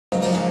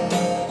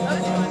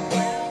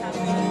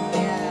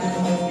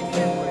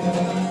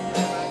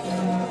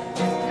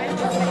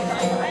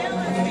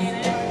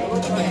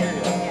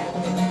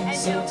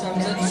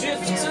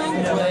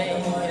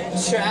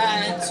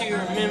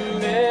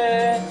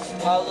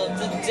of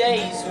the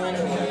days when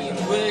we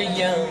were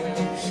young.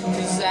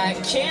 'Cause I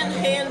can't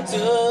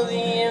handle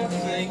the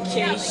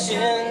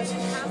implications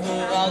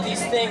of all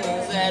these things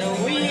that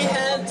we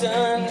have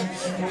done.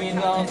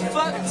 We've all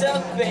fucked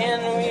up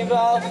and we've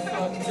all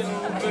fucked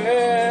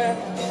over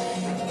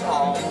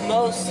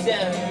almost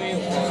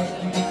everyone.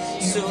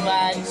 So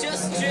I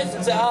just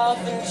drift off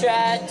and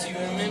try to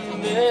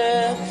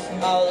remember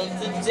all of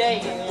the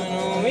days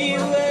when we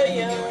were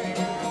young.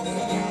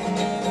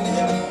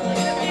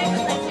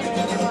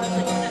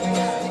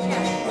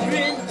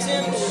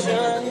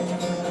 Redemption.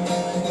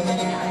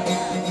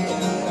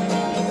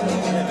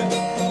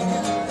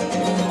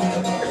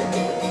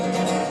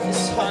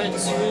 It's hard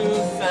to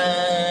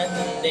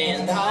find,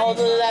 and all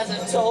the lies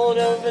I've told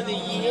over the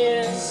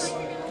years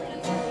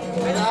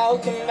will all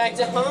come back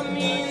to haunt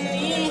me in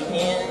the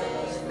end.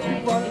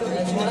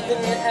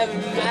 Nothing ever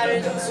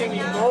mattered to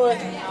me more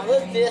than all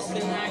of this,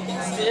 and I can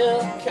still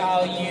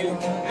call you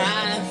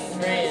my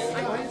friend.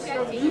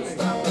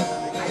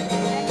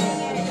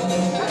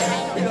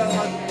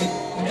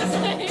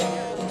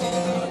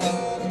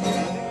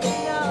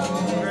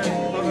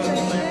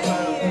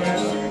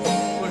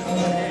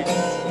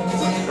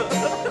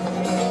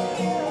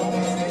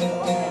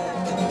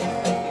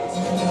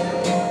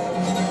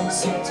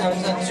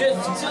 Sometimes I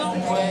drift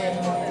away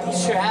and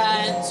try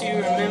to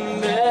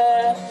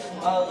remember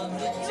all of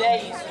the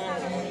days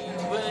when we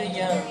were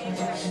young.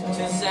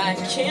 'Cause I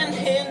can't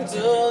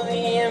handle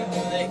the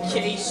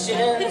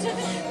implications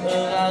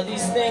of all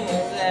these things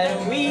that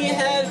we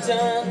have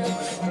done.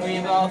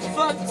 We've all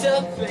fucked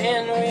up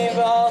and we've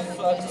all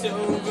fucked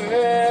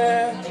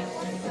over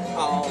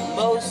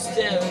almost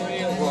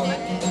everyone.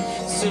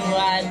 So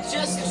I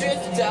just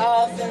drift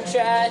off and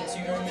try to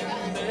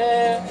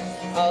remember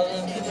all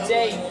of the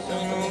days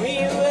when we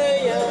were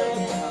young.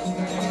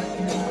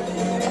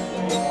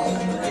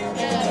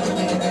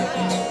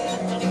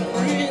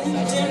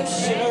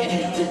 Redemption.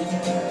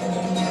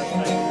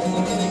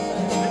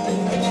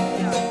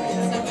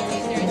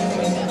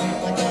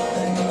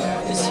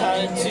 It's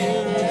hard to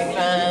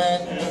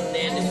find,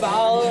 and if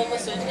all of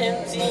us are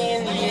empty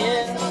in the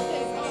end,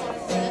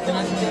 then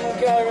I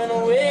think I'll run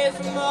away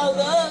from all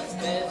of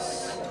this.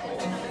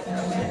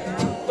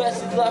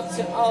 Best of luck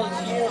to all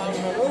of you, I'll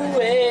run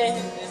away.